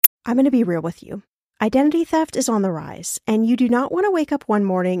I'm going to be real with you. Identity theft is on the rise, and you do not want to wake up one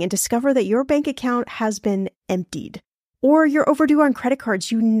morning and discover that your bank account has been emptied, or you're overdue on credit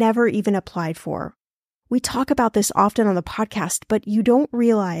cards you never even applied for. We talk about this often on the podcast, but you don't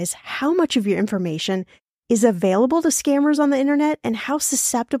realize how much of your information is available to scammers on the internet and how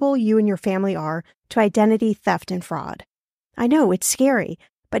susceptible you and your family are to identity theft and fraud. I know, it's scary,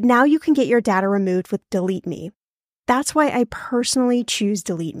 but now you can get your data removed with Delete Me. That's why I personally choose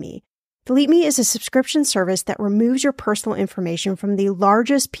Delete Me. Delete Me is a subscription service that removes your personal information from the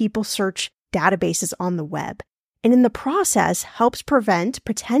largest people search databases on the web, and in the process helps prevent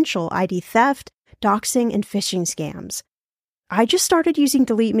potential ID theft, doxing, and phishing scams. I just started using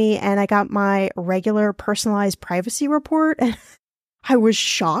Delete Me and I got my regular personalized privacy report and I was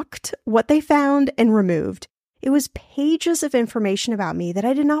shocked what they found and removed. It was pages of information about me that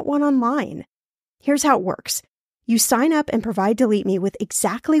I did not want online. Here's how it works. You sign up and provide Delete Me with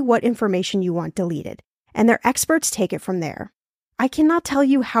exactly what information you want deleted, and their experts take it from there. I cannot tell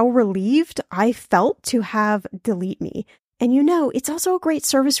you how relieved I felt to have Delete Me. And it's also a great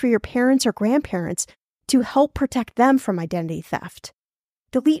service for your parents or grandparents to help protect them from identity theft.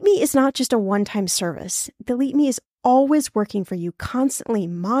 Delete Me is not just a one-time service. Delete Me is always working for you, constantly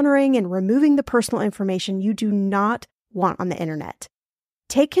monitoring and removing the personal information you do not want on the internet.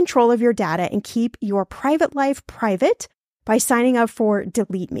 Take control of your data and keep your private life private by signing up for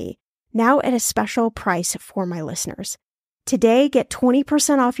Delete Me, now at a special price for my listeners. Today, get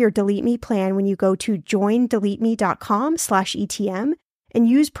 20% off your Delete Me plan when you go to joindeleteme.com/ETM and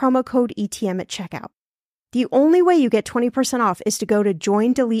use promo code ETM at checkout. The only way you get 20% off is to go to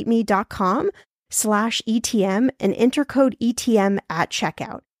joindeleteme.com/ETM and enter code ETM at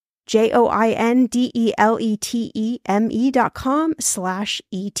checkout.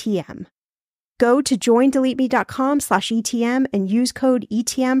 joindeleteme.com/ETM. Go to joindeleteme.com/ETM and use code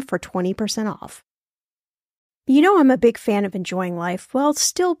ETM for 20% off. I'm a big fan of enjoying life while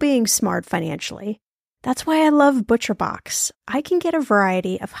still being smart financially. That's why I love ButcherBox. I can get a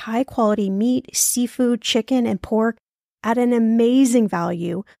variety of high-quality meat, seafood, chicken, and pork at an amazing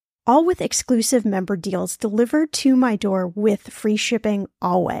value, all with exclusive member deals delivered to my door with free shipping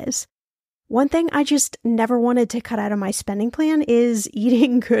always. One thing I just never wanted to cut out of my spending plan is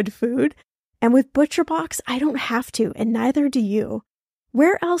eating good food. And with ButcherBox, I don't have to, and neither do you.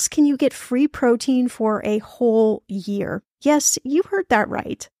 Where else can you get free protein for a whole year? Yes, you heard that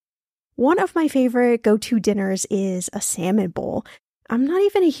right. One of my favorite go-to dinners is a salmon bowl. I'm not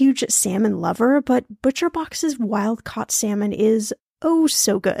even a huge salmon lover, but ButcherBox's wild-caught salmon is oh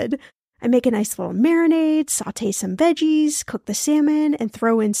so good. I make a nice little marinade, saute some veggies, cook the salmon, and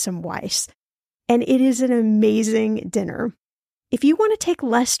throw in some rice. And it is an amazing dinner. If you want to take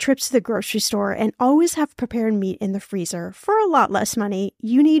less trips to the grocery store and always have prepared meat in the freezer for a lot less money,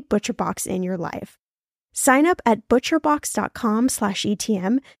 you need ButcherBox in your life. Sign up at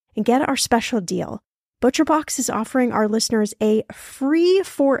butcherbox.com/ETM and get our special deal. ButcherBox is offering our listeners a free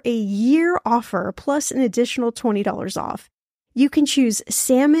for a year offer plus an additional $20 off. You can choose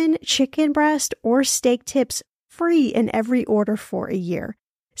salmon, chicken breast, or steak tips free in every order for a year.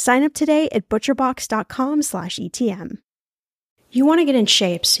 Sign up today at butcherbox.com/ETM. You want to get in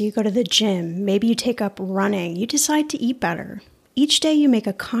shape, so you go to the gym, maybe you take up running, you decide to eat better. Each day you make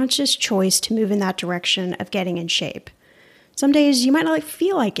a conscious choice to move in that direction of getting in shape. Some days you might not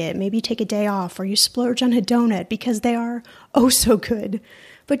feel like it, maybe you take a day off or you splurge on a donut because they are oh so good.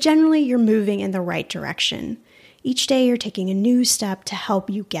 But generally you're moving in the right direction. Each day you're taking a new step to help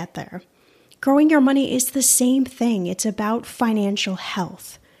you get there. Growing your money is the same thing. It's about financial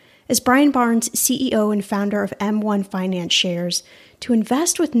health. As Brian Barnes, CEO and founder of M1 Finance shares, to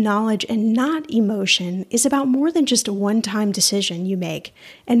invest with knowledge and not emotion is about more than just a one-time decision you make,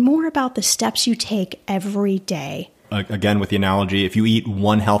 and more about the steps you take every day. Again, with the analogy, if you eat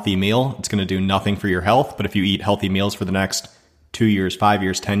one healthy meal, it's going to do nothing for your health. But if you eat healthy meals for the next 2 years, 5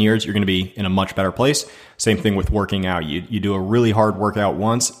 years, 10 years, you're going to be in a much better place. Same thing with working out. You do a really hard workout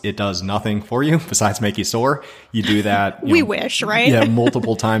once, it does nothing for you besides make you sore. You do that. We wish, right? Yeah,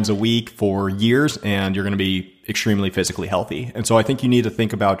 multiple times a week for years, and you're going to be extremely physically healthy. And so I think you need to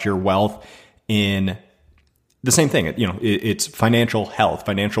think about your wealth in the same thing. It's financial health,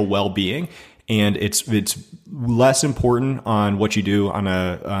 financial well-being, and it's less important on what you do on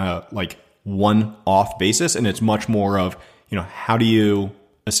a one-off basis, and it's much more of how do you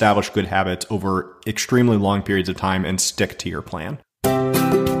establish good habits over extremely long periods of time and stick to your plan.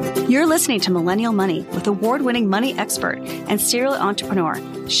 You're listening to Millennial Money with award-winning money expert and serial entrepreneur,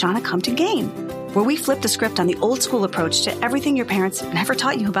 Shannah Compton Game, where we flip the script on the old school approach to everything your parents never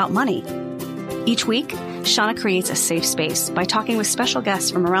taught you about money. Each week, Shauna creates a safe space by talking with special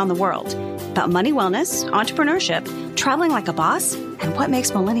guests from around the world about money wellness, entrepreneurship, traveling like a boss, and what makes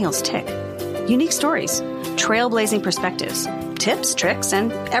millennials tick. Unique stories, trailblazing perspectives, tips, tricks,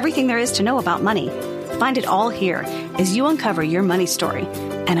 and everything there is to know about money. Find it all here as you uncover your money story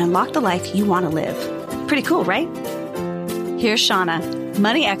and unlock the life you want to live. Pretty cool, right? Here's Shauna,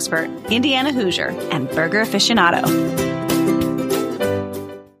 money expert, Indiana Hoosier, and burger aficionado.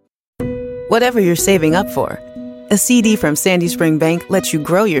 Whatever you're saving up for, a CD from Sandy Spring Bank lets you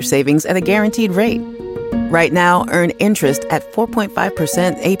grow your savings at a guaranteed rate. Right now, earn interest at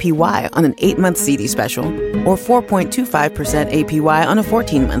 4.5% APY on an 8-month CD special or 4.25% APY on a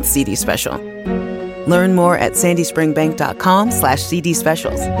 14-month CD special. Learn more at sandyspringbank.com/CD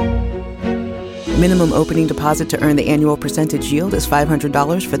specials. Minimum opening deposit to earn the annual percentage yield is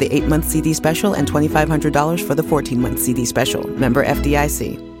 $500 for the 8-month CD special and $2,500 for the 14-month CD special. Member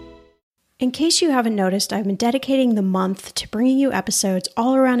FDIC. In case you haven't noticed, I've been dedicating the month to bringing you episodes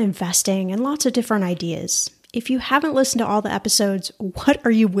all around investing and lots of different ideas. If you haven't listened to all the episodes, what are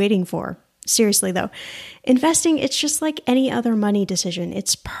you waiting for? Seriously though, investing, it's just like any other money decision.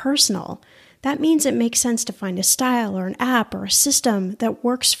 It's personal. That means it makes sense to find a style or an app or a system that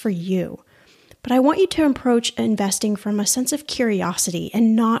works for you. But I want you to approach investing from a sense of curiosity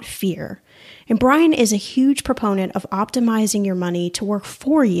and not fear. And Brian is a huge proponent of optimizing your money to work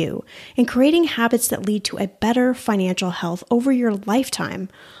for you and creating habits that lead to a better financial health over your lifetime,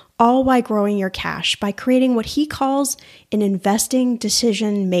 all while growing your cash by creating what he calls an investing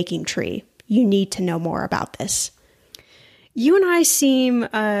decision-making tree. You need to know more about this. You and I seem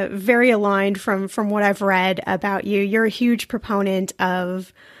very aligned from what I've read about you. You're a huge proponent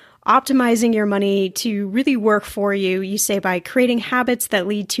of optimizing your money to really work for you, you say, by creating habits that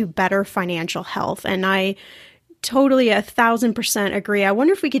lead to better financial health. And I totally 1,000% agree. I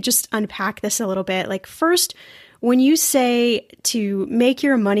wonder if we could just unpack this a little bit. Like, first, when you say to make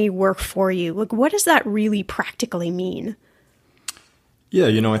your money work for you, like, what does that really practically mean? Yeah,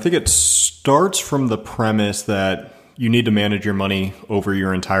 I think it starts from the premise that you need to manage your money over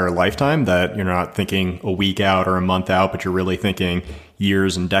your entire lifetime, that you're not thinking a week out or a month out, but you're really thinking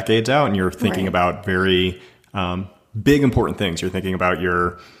years and decades out, and you're thinking about very big, important things. You're thinking about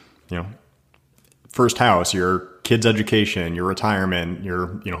your, first house, your kids' education, your retirement,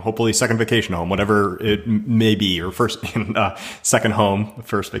 your, hopefully second vacation home, whatever it may be, your first, second home,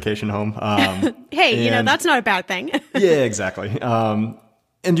 first vacation home. Hey, that's not a bad thing. Yeah, exactly.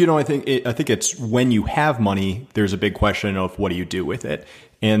 And I think it's when you have money, there's a big question of what do you do with it.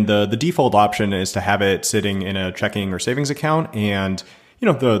 And the default option is to have it sitting in a checking or savings account, and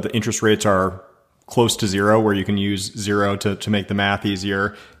the interest rates are close to zero, where you can use zero to make the math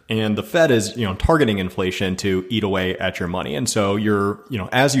easier. And the Fed is targeting inflation to eat away at your money. And so you're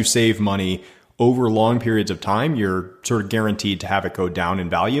as you save money over long periods of time, you're sort of guaranteed to have it go down in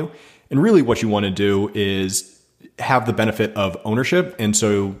value. And really, what you want to do is have the benefit of ownership. And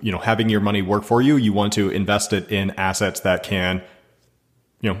so, having your money work for you, you want to invest it in assets that can,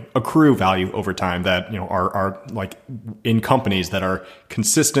 accrue value over time, that, are like in companies that are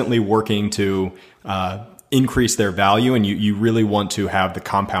consistently working to increase their value. And you really want to have the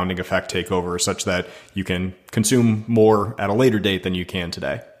compounding effect take over, such that you can consume more at a later date than you can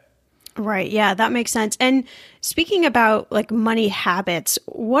today. Right. Yeah, that makes sense. And speaking about like money habits,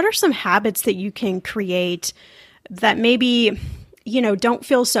 what are some habits that you can create that maybe, don't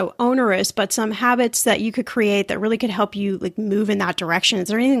feel so onerous, but some habits that you could create that really could help you like move in that direction? Is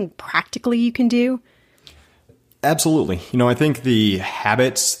there anything practically you can do? Absolutely. I think the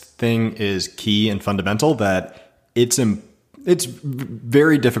habits thing is key and fundamental, that it's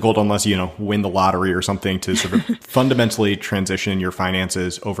very difficult unless you win the lottery or something to sort of fundamentally transition your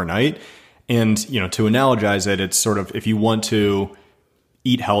finances overnight. And, to analogize it, it's sort of, if you want to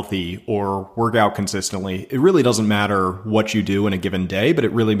eat healthy or work out consistently, it really doesn't matter what you do in a given day, but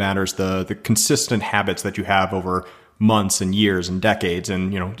it really matters the consistent habits that you have over months and years and decades.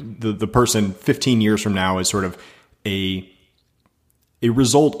 And, the person 15 years from now is sort of a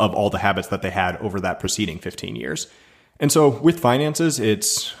result of all the habits that they had over that preceding 15 years. And so with finances,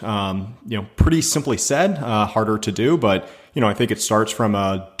 it's, pretty simply said, harder to do, but, I think it starts from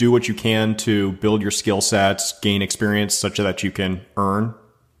do what you can to build your skill sets, gain experience such that you can earn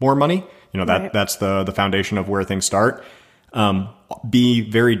more money. That's the foundation of where things start. Be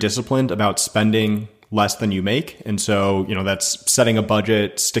very disciplined about spending less than you make. And so, that's setting a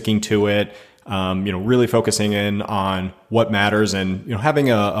budget, sticking to it, really focusing in on what matters, and,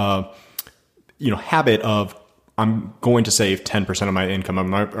 having a habit of, I'm going to save 10% of my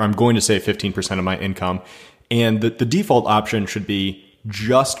income. I'm going to save 15% of my income. And the default option should be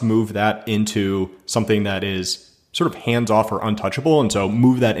just move that into something that is sort of hands off or untouchable. And so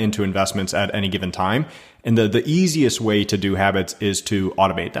move that into investments at any given time. And the easiest way to do habits is to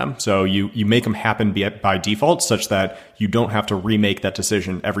automate them. So you make them happen by default such that you don't have to remake that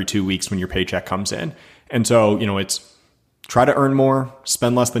decision every 2 weeks when your paycheck comes in. And so, it's try to earn more,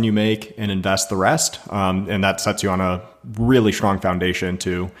 spend less than you make, and invest the rest. And that sets you on a really strong foundation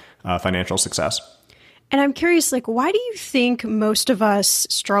to financial success. And I'm curious, why do you think most of us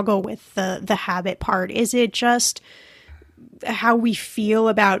struggle with the habit part? Is it just how we feel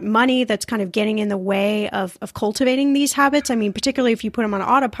about money that's kind of getting in the way of cultivating these habits? I mean, particularly if you put them on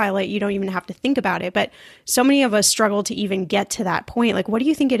autopilot, you don't even have to think about it. But so many of us struggle to even get to that point. What do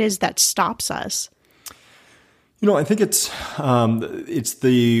you think it is that stops us? I think it's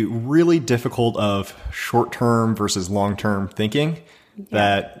the really difficult of short-term versus long-term thinking.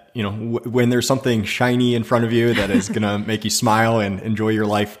 That, when there's something shiny in front of you that is going to make you smile and enjoy your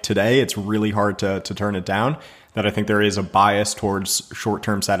life today, it's really hard to turn it down. That I think there is a bias towards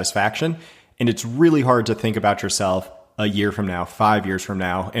short-term satisfaction. And it's really hard to think about yourself a year from now, 5 years from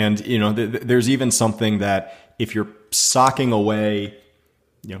now. And, there's even something that if you're socking away,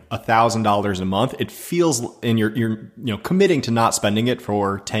 $1,000 a month, it feels, and you're committing to not spending it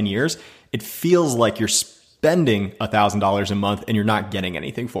for 10 years, it feels like you're spending $1,000 a month and you're not getting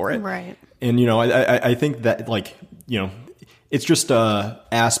anything for it. Right. And, I think that it's just a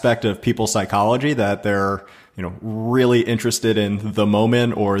aspect of people's psychology that they're, really interested in the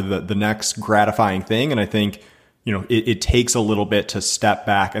moment or the next gratifying thing. And I think, it takes a little bit to step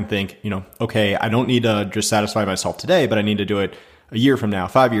back and think, okay, I don't need to just satisfy myself today, but I need to do it a year from now,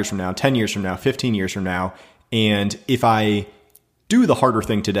 5 years from now, 10 years from now, 15 years from now. And if I do the harder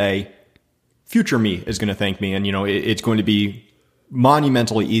thing today, future me is going to thank me. And, it's going to be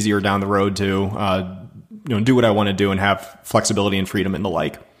monumentally easier down the road to, do what I want to do and have flexibility and freedom and the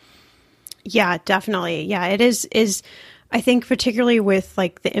like. Yeah, definitely. Yeah, it is I think particularly with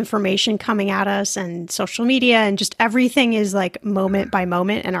the information coming at us and social media and just everything is moment by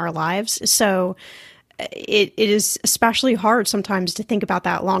moment in our lives. So it is especially hard sometimes to think about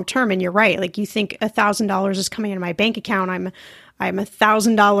that long term. And you're right. You think $1,000 is coming into my bank account. I'm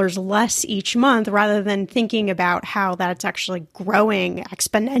 $1,000 less each month rather than thinking about how that's actually growing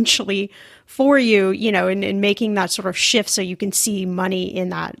exponentially for you, and making that sort of shift so you can see money in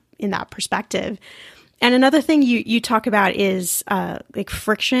that perspective. And another thing you talk about is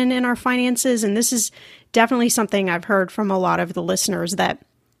friction in our finances. And this is definitely something I've heard from a lot of the listeners, that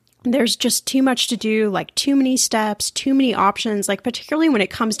there's just too much to do, too many steps, too many options, particularly when it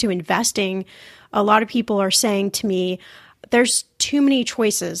comes to investing. A lot of people are saying to me, there's too many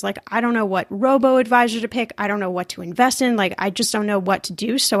choices. I don't know what robo-advisor to pick. I don't know what to invest in. I just don't know what to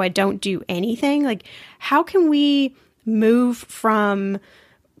do. So I don't do anything. How can we move from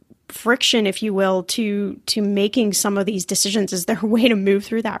friction, if you will, to making some of these decisions? Is there a way to move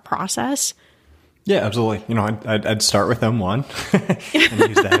through that process? Yeah, absolutely. I'd start with M1 and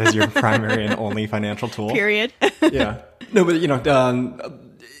use that as your primary and only financial tool. Period. Yeah. No, but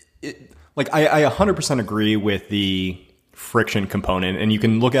I 100% agree with the friction component, and you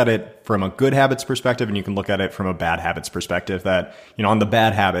can look at it from a good habits perspective and you can look at it from a bad habits perspective. That, on the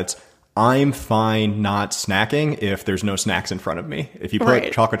bad habits, I'm fine not snacking if there's no snacks in front of me. If you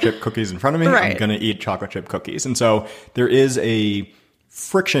put chocolate chip cookies in front of me, I'm going to eat chocolate chip cookies. And so there is a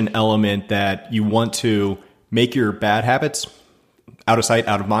friction element that you want to make your bad habits out of sight,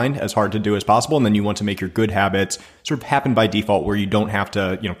 out of mind, as hard to do as possible. And then you want to make your good habits sort of happen by default, where you don't have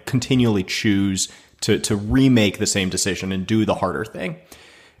to, continually choose to remake the same decision and do the harder thing.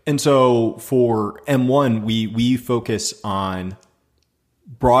 And so for M1, we focus on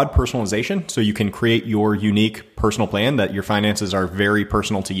broad personalization. So you can create your unique personal plan that your finances are very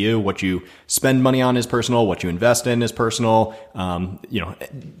personal to you. What you spend money on is personal. What you invest in is personal.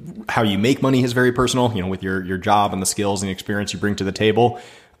 How you make money is very personal, with your job and the skills and the experience you bring to the table.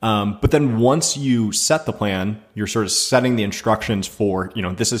 But then once you set the plan, you're sort of setting the instructions for,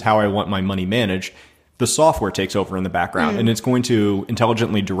 this is how I want my money managed. The software takes over in the background and it's going to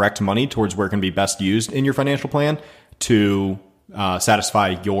intelligently direct money towards where it can be best used in your financial plan to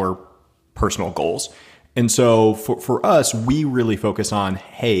satisfy your personal goals. And so for us, we really focus on,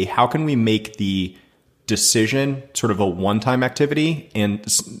 hey, how can we make the decision sort of a one-time activity and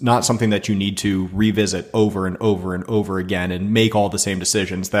not something that you need to revisit over and over and over again and make all the same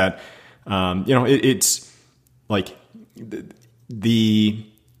decisions that, it's like the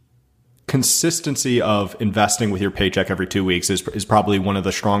consistency of investing with your paycheck every 2 weeks is probably one of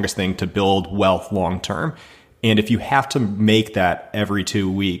the strongest things to build wealth long-term. And if you have to make that every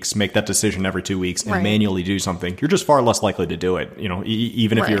 2 weeks, make that decision every 2 weeks and manually do something, you're just far less likely to do it.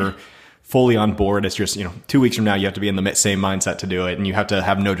 Even if you're fully on board, it's just, 2 weeks from now, you have to be in the same mindset to do it, and you have to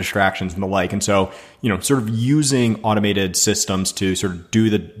have no distractions and the like. And so, sort of using automated systems to sort of do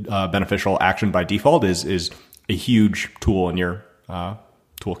the beneficial action by default is a huge tool in your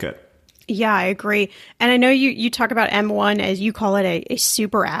toolkit. Yeah, I agree. And I know you talk about M1 as you call it a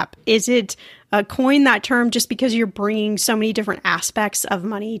super app. Is it coined that term just because you're bringing so many different aspects of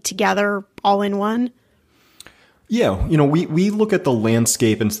money together all in one? Yeah, we look at the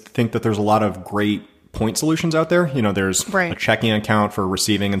landscape and think that there's a lot of great point solutions out there. There's a checking account for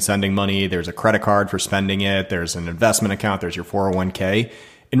receiving and sending money. There's a credit card for spending it. There's an investment account. There's your 401k.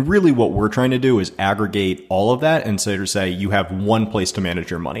 And really what we're trying to do is aggregate all of that and say you have one place to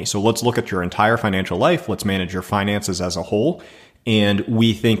manage your money. So let's look at your entire financial life. Let's manage your finances as a whole. And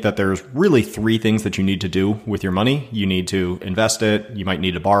we think that there's really 3 things that you need to do with your money. You need to invest it, you might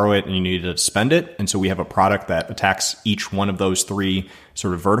need to borrow it, and you need to spend it. And so we have a product that attacks each one of those 3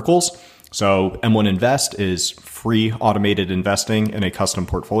 sort of verticals. So M1 Invest is free automated investing in a custom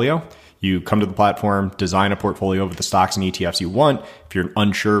portfolio. You come to the platform, design a portfolio of the stocks and ETFs you want. If you're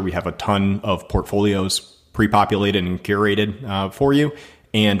unsure, we have a ton of portfolios pre-populated and curated for you.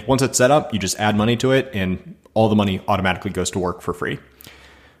 And once it's set up, you just add money to it and all the money automatically goes to work for free.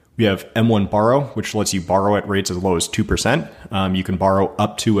 We have M1 Borrow, which lets you borrow at rates as low as 2%. You can borrow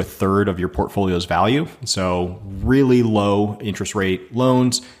up to a third of your portfolio's value. So really low interest rate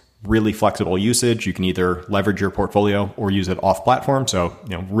loans, really flexible usage. You can either leverage your portfolio or use it off platform. So,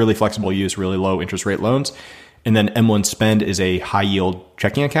 really flexible use, really low interest rate loans. And then M1 Spend is a high yield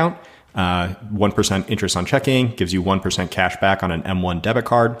checking account. 1% interest on checking gives you 1% cash back on an M1 debit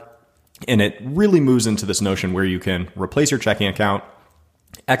card. And it really moves into this notion where you can replace your checking account.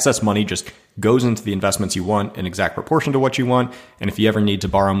 Excess money just goes into the investments you want in exact proportion to what you want. And if you ever need to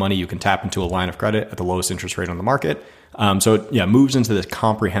borrow money, you can tap into a line of credit at the lowest interest rate on the market. So it moves into this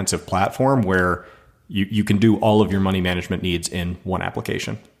comprehensive platform where you can do all of your money management needs in one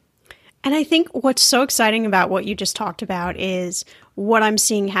application. And I think what's so exciting about what you just talked about is what I'm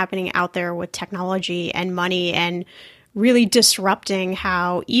seeing happening out there with technology and money and really disrupting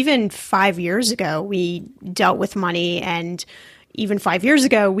how even 5 years ago we dealt with money, and even 5 years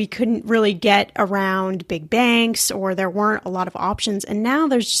ago we couldn't really get around big banks or there weren't a lot of options. And now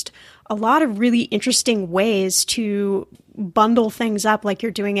there's just a lot of really interesting ways to bundle things up like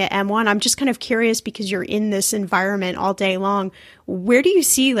you're doing at M1. I'm just kind of curious because you're in this environment all day long. Where do you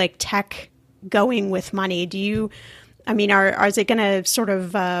see like tech going with money? Is it going to sort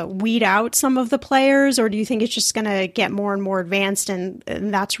of weed out some of the players, or do you think it's just going to get more and more advanced and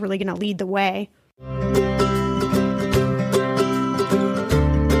that's really going to lead the way?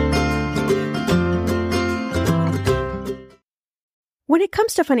 When it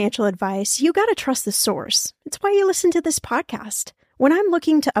comes to financial advice, you got to trust the source. It's why you listen to this podcast. When I'm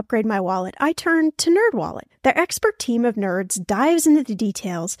looking to upgrade my wallet, I turn to NerdWallet. Their expert team of nerds dives into the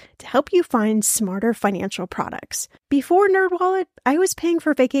details to help you find smarter financial products. Before NerdWallet, I was paying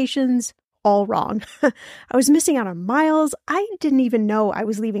for vacations all wrong. I was missing out on miles I didn't even know I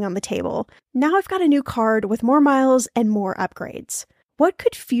was leaving on the table. Now I've got a new card with more miles and more upgrades. What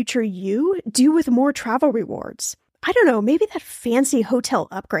could future you do with more travel rewards? I don't know, maybe that fancy hotel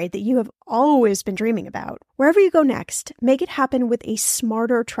upgrade that you have always been dreaming about. Wherever you go next, make it happen with a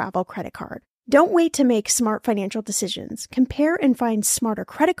smarter travel credit card. Don't wait to make smart financial decisions. Compare and find smarter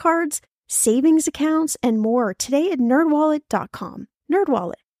credit cards, savings accounts, and more today at nerdwallet.com.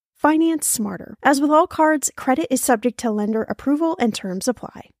 NerdWallet. Finance smarter. As with all cards, credit is subject to lender approval and terms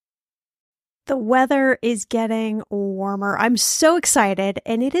apply. The weather is getting warmer. I'm so excited,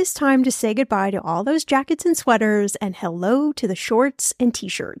 and it is time to say goodbye to all those jackets and sweaters and hello to the shorts and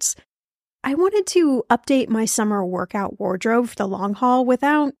t-shirts. I wanted to update my summer workout wardrobe for the long haul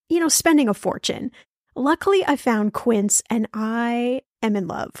without, spending a fortune. Luckily, I found Quince, and I am in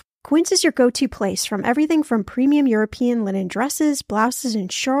love. Quince is your go-to place from everything from premium European linen dresses, blouses,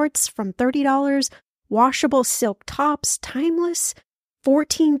 and shorts from $30, washable silk tops, timeless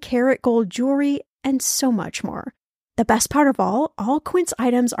 14-karat gold jewelry, and so much more. The best part of all Quince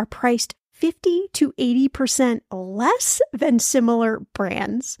items are priced 50 to 80% less than similar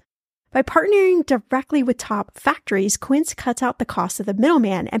brands. By partnering directly with top factories, Quince cuts out the cost of the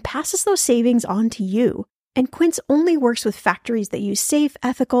middleman and passes those savings on to you. And Quince only works with factories that use safe,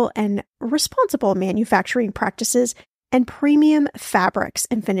 ethical, and responsible manufacturing practices and premium fabrics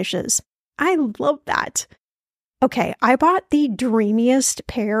and finishes. I love that. Okay, I bought the dreamiest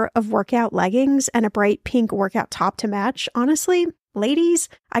pair of workout leggings and a bright pink workout top to match. Honestly, ladies,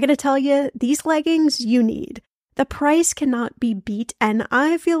 I gotta tell you, these leggings you need. The price cannot be beat, and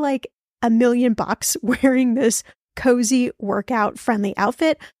I feel like $1,000,000 wearing this cozy, workout-friendly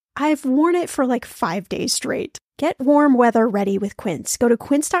outfit. I've worn it for like 5 days straight. Get warm weather ready with Quince. Go to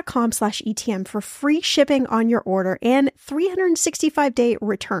quince.com/ETM for free shipping on your order and 365-day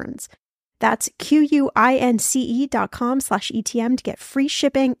returns. That's QUINCE.com/ETM to get free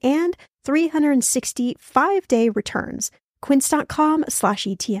shipping and 365-day returns.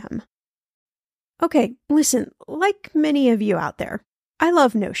 Quince.com/ETM. Okay, listen, like many of you out there, I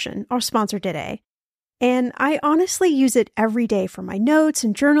love Notion, our sponsor today. And I honestly use it every day for my notes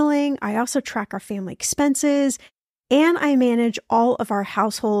and journaling. I also track our family expenses, and I manage all of our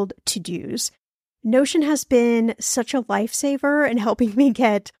household to-dos. Notion has been such a lifesaver in helping me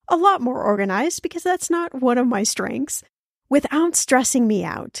get a lot more organized because that's not one of my strengths, without stressing me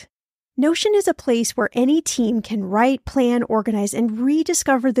out. Notion is a place where any team can write, plan, organize, and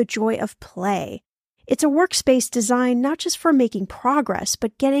rediscover the joy of play. It's a workspace designed not just for making progress,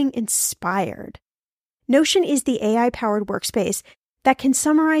 but getting inspired. Notion is the AI-powered workspace that can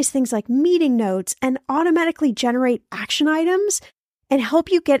summarize things like meeting notes and automatically generate action items and help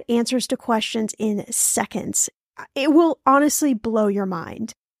you get answers to questions in seconds. It will honestly blow your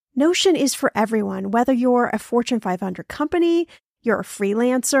mind. Notion is for everyone, whether you're a Fortune 500 company, you're a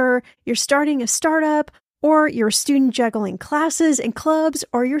freelancer, you're starting a startup, or you're a student juggling classes and clubs,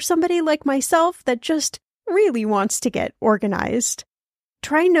 or you're somebody like myself that just really wants to get organized.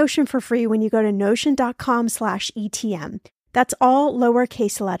 Try Notion for free when you go to notion.com/ETM. That's all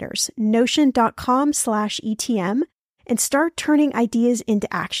lowercase letters, notion.com/ETM, and start turning ideas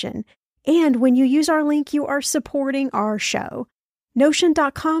into action. And when you use our link, you are supporting our show.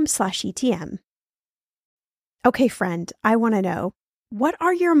 Notion.com/ETM. Okay, friend, I want to know, what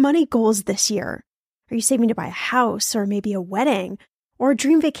are your money goals this year? Are you saving to buy a house or maybe a wedding or a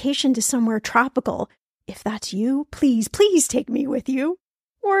dream vacation to somewhere tropical? If that's you, please take me with you.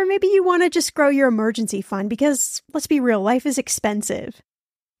 Or maybe you want to just grow your emergency fund because, let's be real, life is expensive.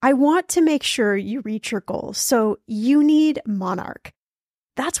 I want to make sure you reach your goals, so you need Monarch.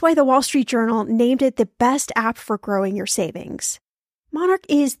 That's why the Wall Street Journal named it the best app for growing your savings. Monarch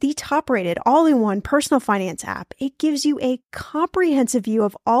is the top-rated all-in-one personal finance app. It gives you a comprehensive view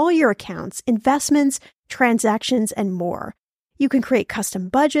of all your accounts, investments, transactions, and more. You can create custom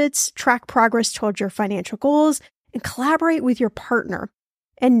budgets, track progress towards your financial goals, and collaborate with your partner.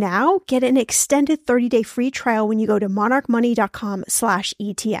 And now, get an extended 30-day free trial when you go to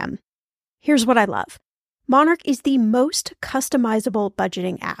monarchmoney.com/ETM. Here's what I love. Monarch is the most customizable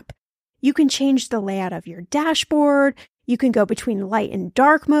budgeting app. You can change the layout of your dashboard. You can go between light and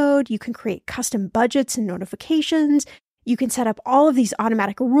dark mode. You can create custom budgets and notifications. You can set up all of these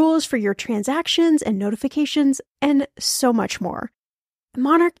automatic rules for your transactions and notifications, and so much more.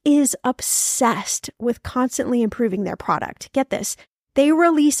 Monarch is obsessed with constantly improving their product. Get this. They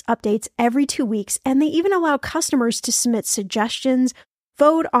release updates every 2 weeks, and they even allow customers to submit suggestions,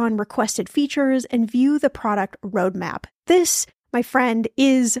 vote on requested features, and view the product roadmap. This, my friend,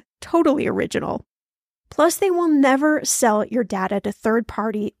 is totally original. Plus, they will never sell your data to third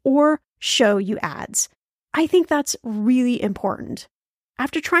party or show you ads. I think that's really important.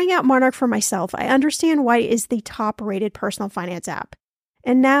 After trying out Monarch for myself, I understand why it is the top-rated personal finance app.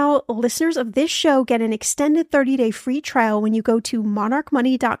 And now, listeners of this show get an extended 30-day free trial when you go to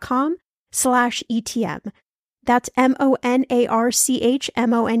monarchmoney.com/ETM. That's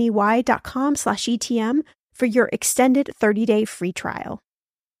monarchmoney.com/ETM for your extended 30-day free trial.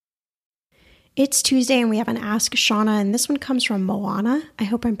 It's Tuesday and we have an Ask Shauna, and this one comes from Moana. I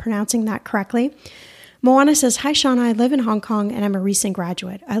hope I'm pronouncing that correctly. Moana says, "Hi, Shauna. I live in Hong Kong and I'm a recent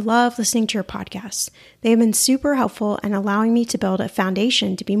graduate. I love listening to your podcasts. They have been super helpful in allowing me to build a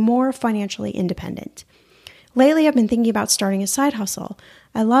foundation to be more financially independent. Lately, I've been thinking about starting a side hustle.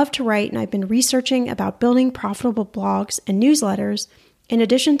 I love to write and I've been researching about building profitable blogs and newsletters in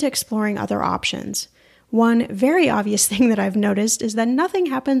addition to exploring other options. One very obvious thing that I've noticed is that nothing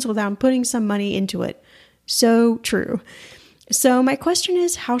happens without putting some money into it. So true. So my question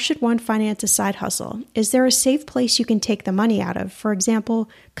is, how should one finance a side hustle? Is there a safe place you can take the money out of? For example,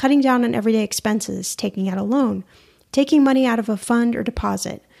 cutting down on everyday expenses, taking out a loan, taking money out of a fund or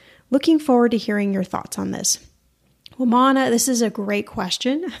deposit. Looking forward to hearing your thoughts on this." Well, Moana, this is a great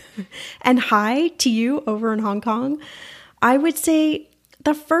question. And hi to you over in Hong Kong. I would say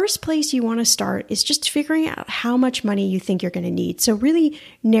the first place you want to start is just figuring out how much money you think you're going to need. So really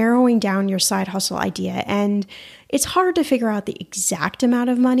narrowing down your side hustle idea. And it's hard to figure out the exact amount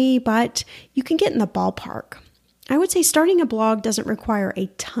of money, but you can get in the ballpark. I would say starting a blog doesn't require a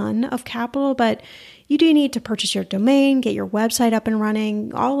ton of capital, but you do need to purchase your domain, get your website up and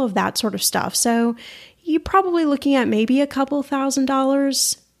running, all of that sort of stuff. So you're probably looking at maybe a couple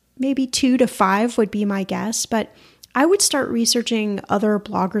 $1,000s, maybe 2 to 5 would be my guess. But I would start researching other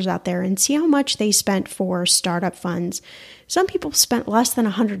bloggers out there and see how much they spent for startup funds. Some people spent less than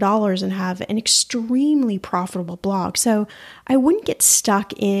 $100 and have an extremely profitable blog. So I wouldn't get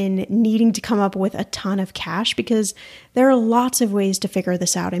stuck in needing to come up with a ton of cash because there are lots of ways to figure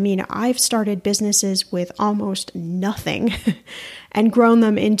this out. I mean, I've started businesses with almost nothing and grown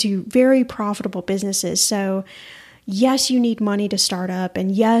them into very profitable businesses. So yes, you need money to start up.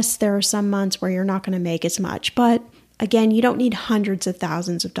 And yes, there are some months where you're not going to make as much. But again, you don't need hundreds of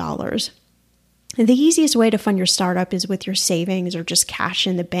thousands of dollars. And the easiest way to fund your startup is with your savings or just cash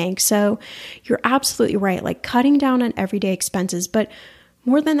in the bank. So you're absolutely right, like cutting down on everyday expenses. But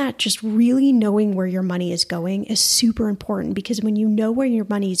more than that, just really knowing where your money is going is super important, because when you know where your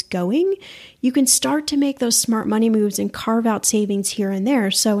money is going, you can start to make those smart money moves and carve out savings here and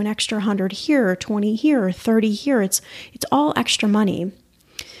there. So an extra 100 here, or 20 here, or 30 here, it's all extra money.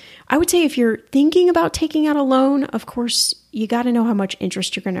 I would say if you're thinking about taking out a loan, of course, you got to know how much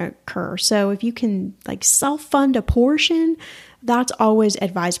interest you're going to incur. So if you can like self-fund a portion, that's always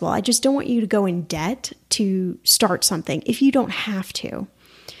advisable. I just don't want you to go in debt to start something if you don't have to.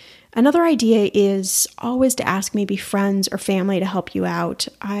 Another idea is always to ask maybe friends or family to help you out.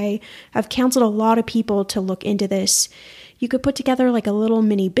 I have counseled a lot of people to look into this. You could put together like a little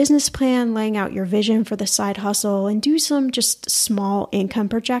mini business plan, laying out your vision for the side hustle and do some just small income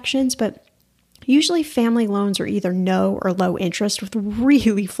projections. But usually family loans are either no or low interest with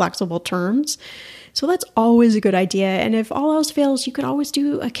really flexible terms. So that's always a good idea. And if all else fails, you could always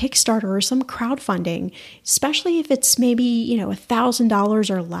do a Kickstarter or some crowdfunding, especially if it's maybe, $1,000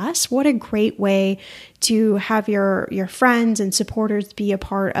 or less. What a great way to have your friends and supporters be a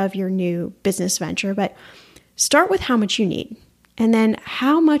part of your new business venture. But start with how much you need, and then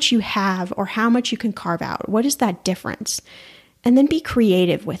how much you have or how much you can carve out. What is that difference? And then be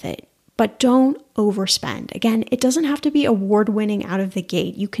creative with it, but don't overspend. Again, it doesn't have to be award-winning out of the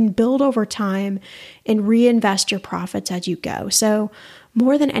gate. You can build over time and reinvest your profits as you go. So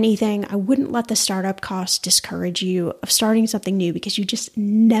more than anything, I wouldn't let the startup costs discourage you of starting something new, because you just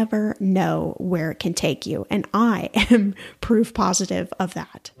never know where it can take you. And I am proof positive of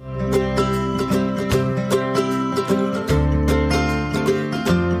that.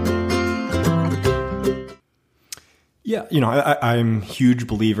 Yeah, I'm a huge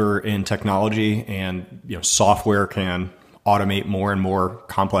believer in technology, and software can automate more and more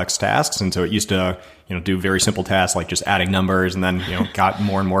complex tasks. And so it used to do very simple tasks like just adding numbers, and then got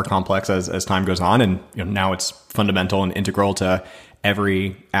more and more complex as time goes on. And now it's fundamental and integral to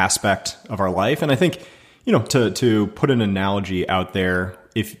every aspect of our life. And I think to put an analogy out there,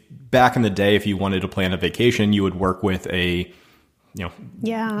 if back in the day, if you wanted to plan a vacation, you would work with a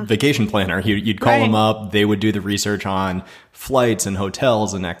vacation planner. You'd call them up. They would do the research on flights and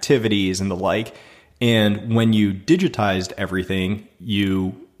hotels and activities and the like. And when you digitized everything,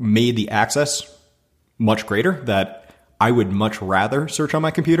 you made the access much greater, that I would much rather search on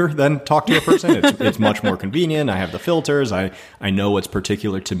my computer than talk to a person. It's much more convenient. I have the filters. I know what's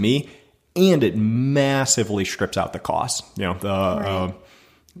particular to me, and it massively strips out the cost.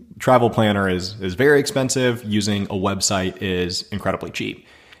 Travel planner is very expensive. Using a website is incredibly cheap.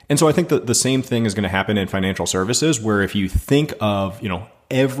 And so I think that the same thing is going to happen in financial services, where if you think of,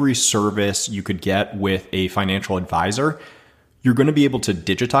 every service you could get with a financial advisor, you're going to be able to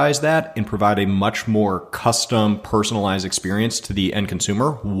digitize that and provide a much more custom, personalized experience to the end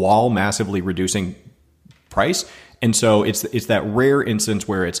consumer while massively reducing price. And so it's that rare instance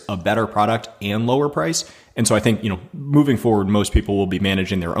where it's a better product and lower price. And so I think, moving forward, most people will be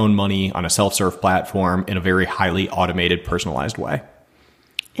managing their own money on a self-serve platform in a very highly automated, personalized way.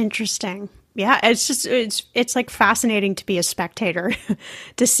 Interesting. Yeah, it's like fascinating to be a spectator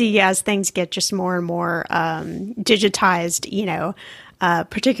to see as things get just more and more digitized,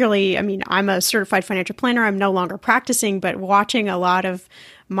 particularly, I'm a certified financial planner. I'm no longer practicing, but watching a lot of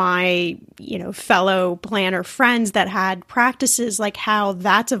my, fellow planner friends that had practices, like how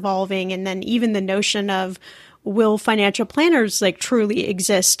that's evolving. And then even the notion of, will financial planners like truly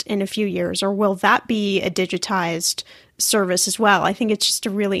exist in a few years, or will that be a digitized service as well? I think it's just a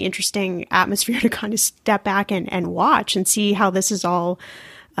really interesting atmosphere to kind of step back and watch and see how this is all,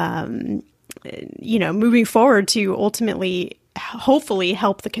 moving forward to ultimately, hopefully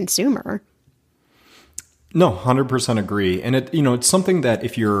help the consumer. No, 100% agree. And it's something that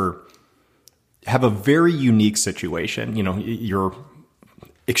if have a very unique situation, you're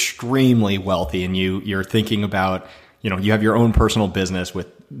extremely wealthy and you're thinking about, you have your own personal business with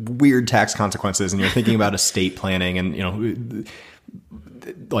weird tax consequences and you're thinking about estate planning and, you know,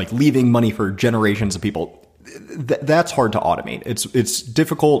 like leaving money for generations of people, that's hard to automate. It's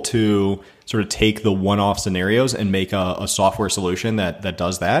difficult to sort of take the one-off scenarios and make a software solution that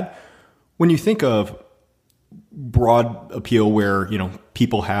does that. When you think of broad appeal where, you know,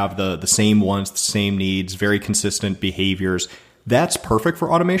 people have the same wants, the same needs, very consistent behaviors, that's perfect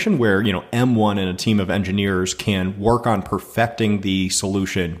for automation where, you know, M1 and a team of engineers can work on perfecting the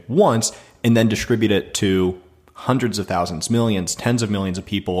solution once and then distribute it to hundreds of thousands, millions, tens of millions of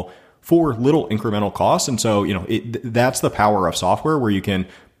people for little incremental costs. And so, you know, that's the power of software where you can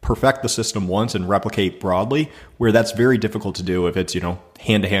perfect the system once and replicate broadly, where that's very difficult to do if it's, you know,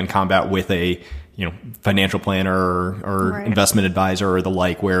 hand-to-hand combat with a, you know, financial planner or right. investment advisor or the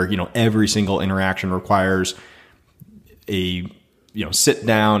like, where, you know, every single interaction requires a, you know, sit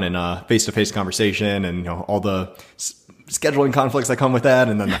down and a face-to-face conversation and, you know, all the scheduling conflicts that come with that,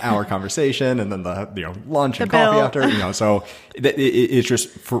 and then the hour conversation, and then the, you know, lunch and coffee after, you know, so it's just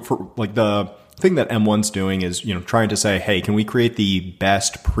for like the thing that M1's doing is, you know, trying to say, hey, can we create the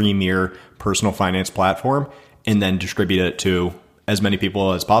best premier personal finance platform and then distribute it to as many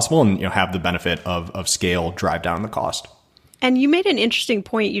people as possible and, you know, have the benefit of scale drive down the cost. And you made an interesting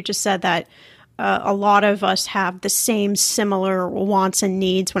point. You just said that a lot of us have the same similar wants and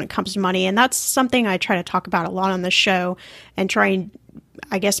needs when it comes to money. And that's something I try to talk about a lot on the show and try and,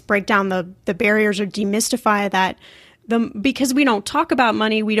 I guess, break down the barriers or demystify that. Because we don't talk about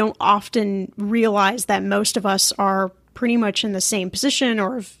money, we don't often realize that most of us are pretty much in the same position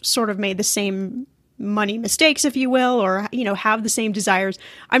or have sort of made the same money mistakes, if you will, or, you know, have the same desires.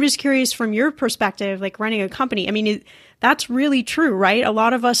 I'm just curious from your perspective, like running a company. I mean, that's really true, right? A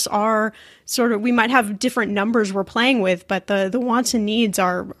lot of us are sort of, we might have different numbers we're playing with, but the wants and needs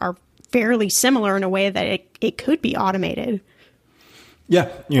are fairly similar in a way that it could be automated. Yeah,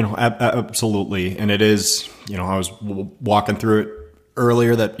 you know, absolutely. And it is, you know, I was walking through it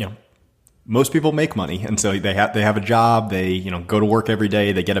earlier that, you know, most people make money. And so they have a job, they, you know, go to work every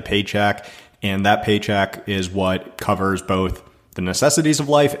day, they get a paycheck, and that paycheck is what covers both the necessities of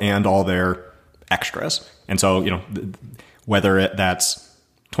life and all their extras. And so, you know, whether that's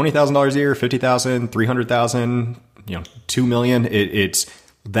 $20,000 a year, $50,000, $300,000, you know, $2 million,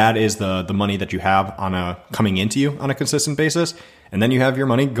 that is the money that you have coming into you on a consistent basis. And then you have your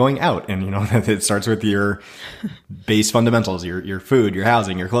money going out, and, you know, it starts with your base fundamentals, your food, your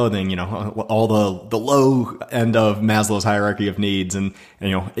housing, your clothing, you know, all the low end of Maslow's hierarchy of needs. And,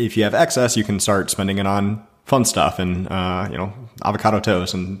 you know, if you have excess, you can start spending it on fun stuff and, you know, avocado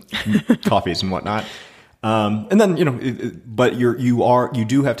toast and coffees and whatnot. And then, you know, but you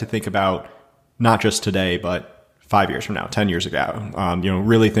do have to think about not just today, but 5 years from now, 10 years ago, you know,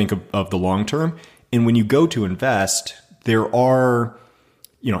 really think of the long term. And when you go to invest, there are,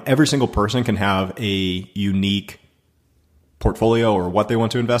 you know, every single person can have a unique portfolio or what they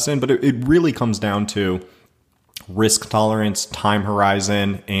want to invest in, but it really comes down to risk tolerance, time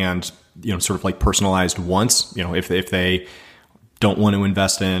horizon, and, you know, sort of like personalized wants. You know, if they don't want to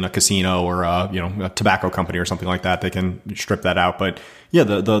invest in a casino or a tobacco company or something like that, they can strip that out. But yeah,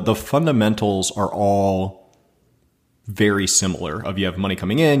 the fundamentals are all very similar. Of you have money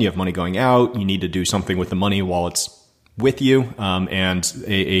coming in, you have money going out, you need to do something with the money while it's with you, and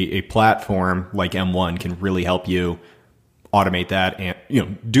a platform like M1 can really help you automate that and, you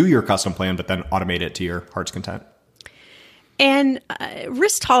know, do your custom plan, but then automate it to your heart's content. And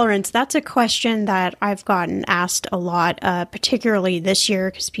risk tolerance, that's a question that I've gotten asked a lot, particularly this year,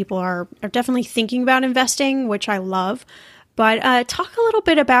 because people are definitely thinking about investing, which I love. But talk a little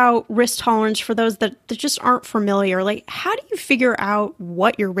bit about risk tolerance for those that just aren't familiar. Like, how do you figure out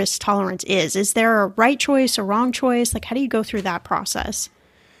what your risk tolerance is? Is there a right choice, a wrong choice? Like, how do you go through that process?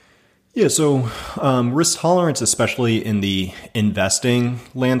 Yeah, so risk tolerance, especially in the investing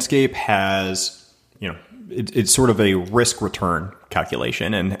landscape, has, you know, it's sort of a risk return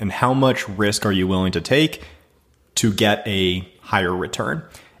calculation. And how much risk are you willing to take to get a higher return?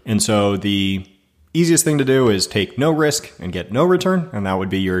 And so the easiest thing to do is take no risk and get no return, and that would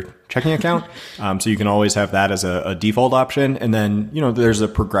be your checking account. So you can always have that as a default option. And then, you know, there's a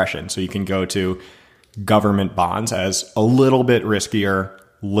progression. So you can go to government bonds as a little bit riskier,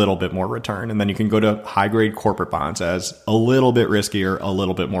 little bit more return. And then you can go to high grade corporate bonds as a little bit riskier, a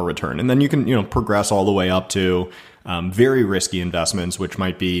little bit more return. And then you can, you know, progress all the way up to very risky investments, which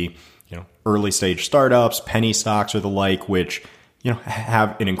might be, you know, early stage startups, penny stocks or the like, which, you know,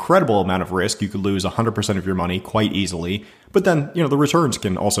 have an incredible amount of risk. You could lose 100% of your money quite easily, but then, you know, the returns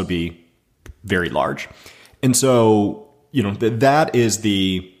can also be very large. And so, you know, that is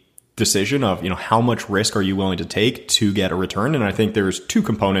the decision of, how much risk are you willing to take to get a return? And I think there's two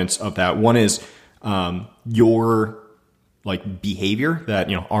components of that. One is your like behavior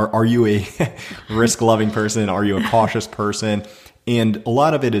that, are you a risk loving person? Are you a cautious person? And a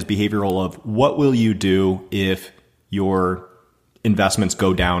lot of it is behavioral of what will you do if your investments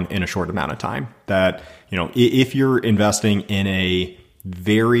go down in a short amount of time? That, if you're investing in a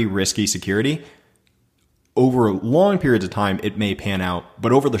very risky security, over long periods of time, it may pan out.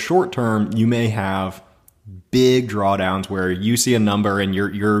 But over the short term, you may have big drawdowns where you see a number and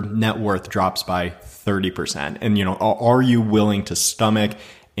your net worth drops by 30%. And, are you willing to stomach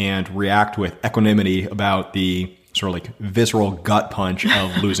and react with equanimity about the sort of like visceral gut punch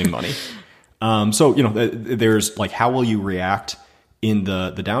of losing money? So, there's like, how will you react in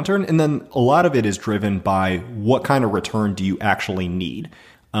the downturn? And then a lot of it is driven by what kind of return do you actually need?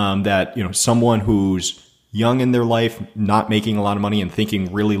 That, someone who's young in their life, not making a lot of money and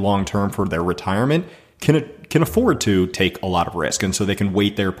thinking really long term for their retirement can afford to take a lot of risk. And so they can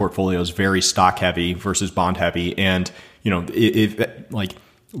weight their portfolios very stock heavy versus bond heavy. And, if like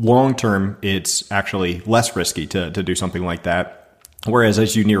long term, it's actually less risky to do something like that. Whereas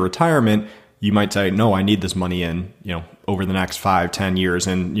as you near retirement, you might say, no, I need this money in, over the next 5-10 years.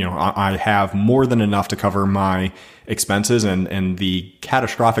 And, I have more than enough to cover my expenses. And the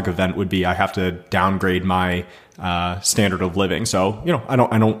catastrophic event would be I have to downgrade my standard of living. So,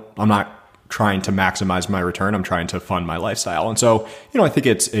 I'm not trying to maximize my return. I'm trying to fund my lifestyle. And so, I think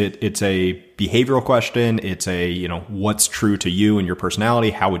it's a behavioral question. It's a, what's true to you and your personality?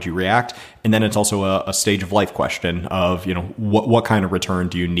 How would you react? And then it's also a stage of life question of, what kind of return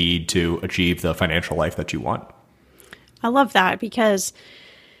do you need to achieve the financial life that you want? I love that because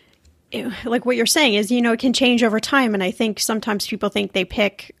like what you're saying is, it can change over time. And I think sometimes people think they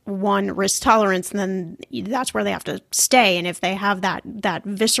pick one risk tolerance and then that's where they have to stay. And if they have that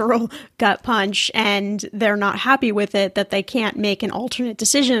visceral gut punch and they're not happy with it, that they can't make an alternate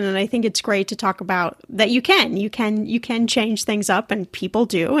decision. And I think it's great to talk about that you can change things up, and people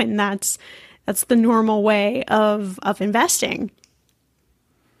do. And that's the normal way of investing.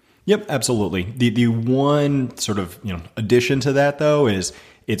 Yep, absolutely. The one sort of, addition to that though is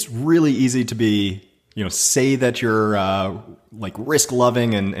it's really easy to be, say that you're like risk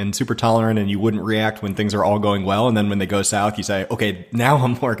loving and super tolerant and you wouldn't react when things are all going well. And then when they go south, you say, okay, now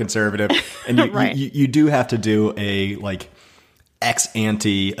I'm more conservative. And Right. you do have to do a like ex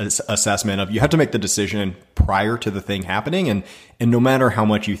ante assessment of, you have to make the decision prior to the thing happening. And no matter how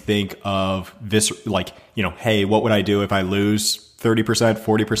much you think of this, like, hey, what would I do if I lose 30%,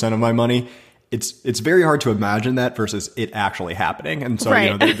 40% of my money? It's very hard to imagine that versus it actually happening. And so,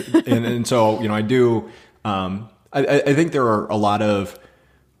 Right. and so, I do, I think there are a lot of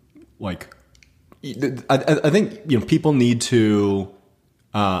like, I think, people need to,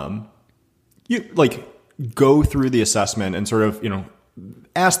 go through the assessment and sort of,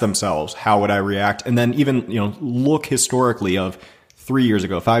 ask themselves, how would I react? And then even, look historically of 3 years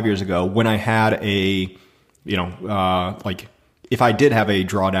ago, 5 years ago, when I had a, if I did have a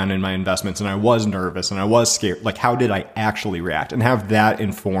drawdown in my investments and I was nervous and I was scared, like how did I actually react? And have that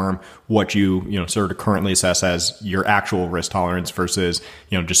inform what you sort of currently assess as your actual risk tolerance versus,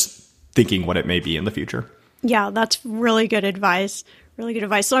 just thinking what it may be in the future. Yeah, that's really good advice. Really good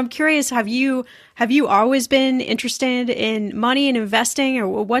advice. So I'm curious, have you always been interested in money and investing,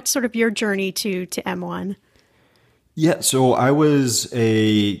 or what's sort of your journey to M1? Yeah, so I was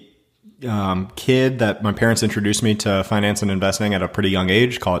a kid that my parents introduced me to finance and investing at a pretty young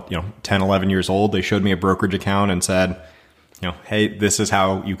age, call it, 10, 11 years old. They showed me a brokerage account and said, hey, this is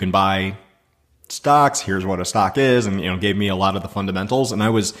how you can buy stocks. Here's what a stock is. And, gave me a lot of the fundamentals. And I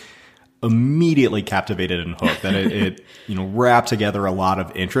was immediately captivated and hooked that it wrapped together a lot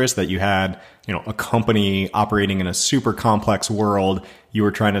of interest that you had, a company operating in a super complex world. You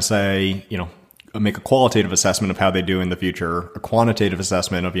were trying to say, make a qualitative assessment of how they do in the future, a quantitative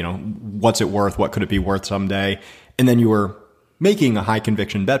assessment of, what's it worth? What could it be worth someday? And then you were making a high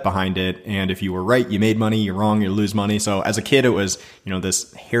conviction bet behind it. And if you were right, you made money. You're wrong, you lose money. So as a kid, it was,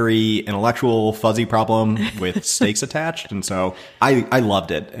 this hairy intellectual fuzzy problem with stakes attached. And so I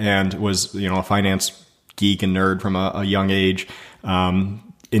loved it and was, a finance geek and nerd from a young age,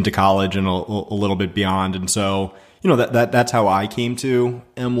 into college and a little bit beyond. And so, that's how I came to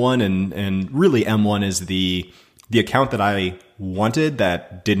M1, and really M1 is the account that I wanted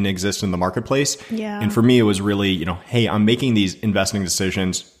that didn't exist in the marketplace. Yeah. And for me, it was really, hey, I'm making these investing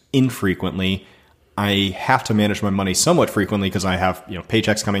decisions infrequently. I have to manage my money somewhat frequently because I have,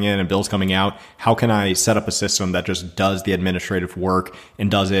 paychecks coming in and bills coming out. How can I set up a system that just does the administrative work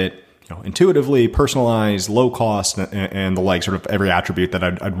and does it, intuitively, personalized, low cost, and the like, sort of every attribute that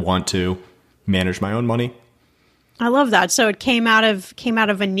I'd want to manage my own money. I love that. So it came out of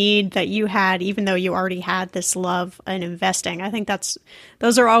a need that you had, even though you already had this love in investing. I think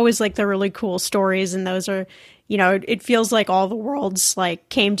those are always like the really cool stories. And those are, it feels like all the worlds like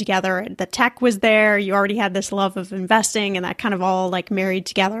came together. The tech was there. You already had this love of investing, and that kind of all like married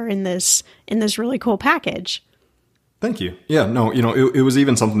together in this really cool package. Thank you. Yeah, no, it was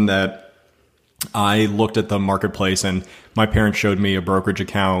even something that I looked at the marketplace, and my parents showed me a brokerage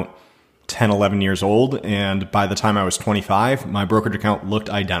account 10, 11 years old. And by the time I was 25, my brokerage account looked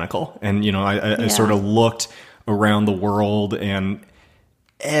identical. And, I sort of looked around the world, and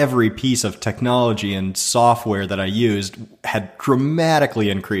every piece of technology and software that I used had dramatically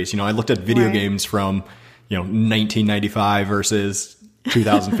increased. I looked at video games from, 1995 versus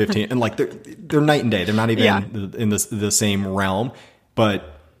 2015, and like they're night and day. They're not even in the same realm,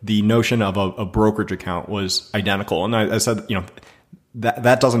 but the notion of a brokerage account was identical. And I said,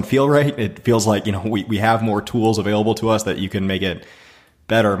 that doesn't feel right. It feels like, we have more tools available to us that you can make it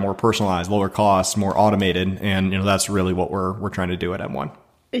better, more personalized, lower costs, more automated. And, that's really what we're trying to do at M1.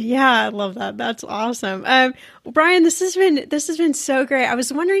 Yeah, I love that. That's awesome. Brian, this has been so great. I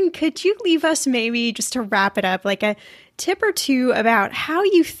was wondering, could you leave us maybe just to wrap it up, like a tip or two about how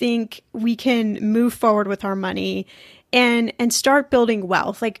you think we can move forward with our money and start building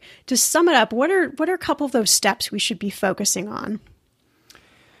wealth? Like, to sum it up, what are a couple of those steps we should be focusing on?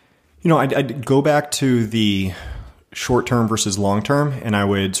 I'd go back to the short term versus long term, and I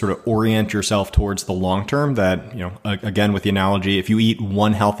would sort of orient yourself towards the long term. That, again, with the analogy, if you eat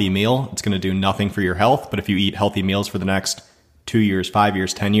one healthy meal, it's going to do nothing for your health. But if you eat healthy meals for the next 2 years, 5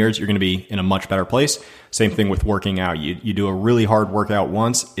 years, 10 years, you're going to be in a much better place. Same thing with working out. You do a really hard workout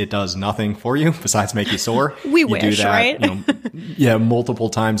once, it does nothing for you besides make you sore. We wish, do that, right? Multiple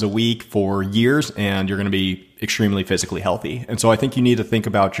times a week for years, and you're going to be extremely physically healthy. And so I think you need to think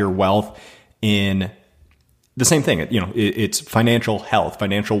about your wealth in the same thing. It's financial health,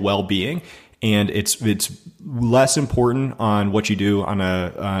 financial well-being, and it's less important on what you do on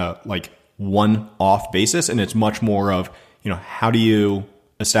a one-off basis, and it's much more of, how do you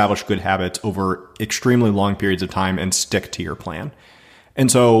establish good habits over extremely long periods of time and stick to your plan?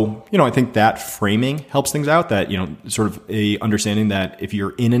 And so, I think that framing helps things out, that, sort of a understanding that if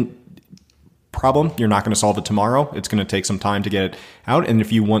you're in a problem, you're not going to solve it tomorrow. It's going to take some time to get it out. And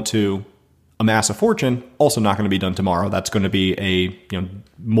if you want to amass a fortune, also not going to be done tomorrow. That's going to be a,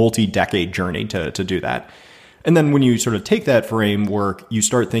 multi-decade journey to do that. And then when you sort of take that framework, you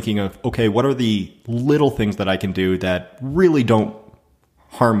start thinking of, okay, what are the little things that I can do that really don't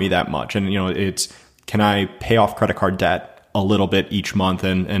harm me that much? And, it's, can I pay off credit card debt a little bit each month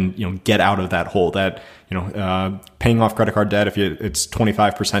and get out of that hole? That, paying off credit card debt, if it's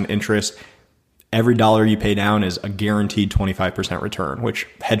 25% interest, every dollar you pay down is a guaranteed 25% return, which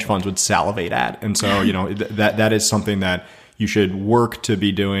hedge funds would salivate at. And so, that is something that you should work to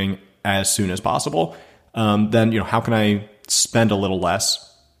be doing as soon as possible. Then, how can I spend a little less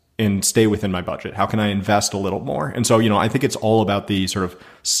and stay within my budget? How can I invest a little more? And so, I think it's all about the sort of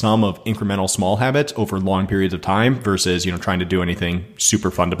sum of incremental small habits over long periods of time versus, trying to do anything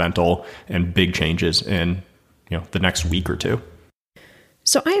super fundamental and big changes in, the next week or two.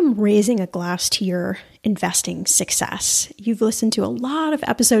 So I am raising a glass to your investing success. You've listened to a lot of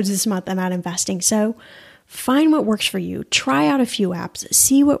episodes this month about investing. So find what works for you. Try out a few apps,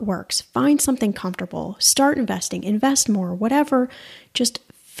 see what works, find something comfortable, start investing, invest more, whatever. Just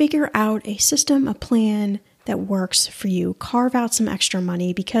figure out a system, a plan that works for you. Carve out some extra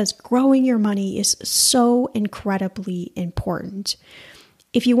money, because growing your money is so incredibly important.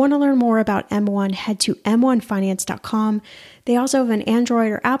 If you want to learn more about M1, head to m1finance.com. They also have an Android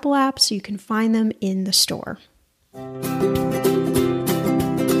or Apple app, so you can find them in the store.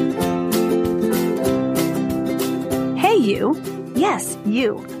 Hey, you. Yes,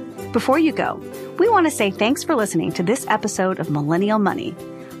 you. Before you go, we want to say thanks for listening to this episode of Millennial Money.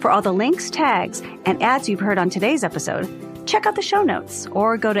 For all the links, tags, and ads you've heard on today's episode, check out the show notes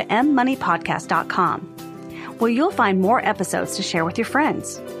or go to mmoneypodcast.com, where you'll find more episodes to share with your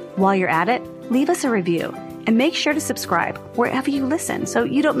friends. While you're at it, leave us a review and make sure to subscribe wherever you listen so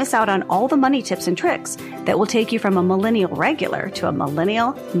you don't miss out on all the money tips and tricks that will take you from a millennial regular to a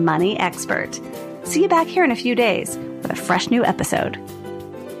millennial money expert. See you back here in a few days with a fresh new episode.